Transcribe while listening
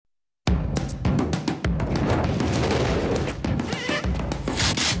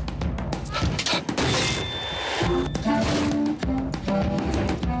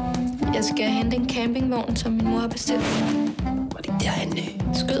skal jeg hente en campingvogn, som min mor har bestilt. Var det der, han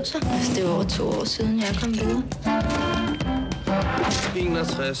skød sig? Altså, det var over 2 år siden, jeg kom videre.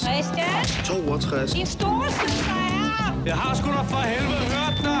 61. Christian! 62. Din store søster er! Jeg har sgu da for helvede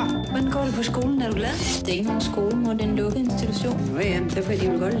hørt dig! Hvordan går det på skolen? Er du glad? Det er ikke nogen skole, mor. Det er en lukket institution. Nå ja, der kan de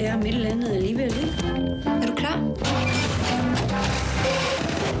jo godt lære om et eller andet alligevel, ikke? Er du klar?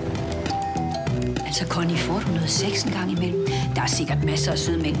 Altså, Connie, får du noget sex en gang imellem? Der er sikkert masser af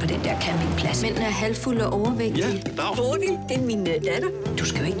søde mænd på den der campingplads. Mændene er halvfulde og overvægtige. Ja, dag. Bodil, det er min datter. Du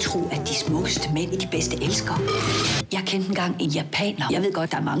skal jo ikke tro, at de smukkeste mænd er de bedste elskere. Jeg kendte engang en japaner. Jeg ved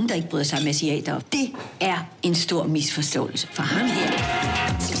godt, der er mange, der ikke bryder sig om asiater. Det er en stor misforståelse for ham her.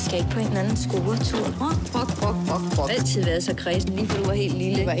 Vi skal ikke på en anden skoletur. Jeg har altid været så kredsen, lige for du var helt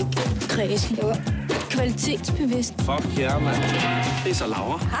lille. Det var ikke kredsen. Det var kvalitetsbevidst. Fuck ja, mand. Det er så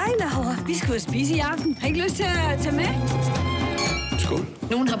Laura. Hej, Laura. Vi skal ud spise i aften. Har I ikke lyst til at tage med? Skål.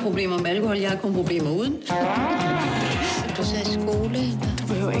 Nogen har problemer med alkohol, jeg har kun problemer uden. Du sagde skole. Du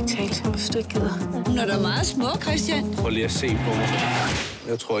behøver ikke tale til mig, hvis du ikke gider. Hun er da meget smuk, Christian. Prøv lige at se på mig.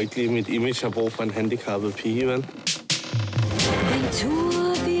 Jeg tror ikke lige, mit image har brug for en handicappet pige, vel? En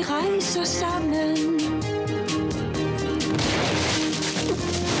tur, vi rejser sammen.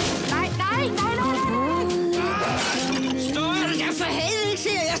 For helvede ikke se,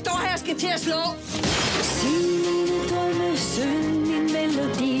 at jeg står her og skal til at slå. Sig mine drømme, syng min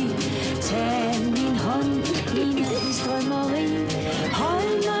melodi. Tag min hånd, min drømmeri.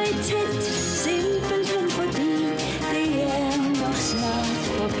 Hold mig tæt, simpelthen fordi det er nok snart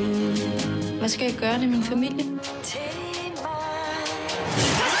forbi. Hvad skal jeg gøre? Det er min familie.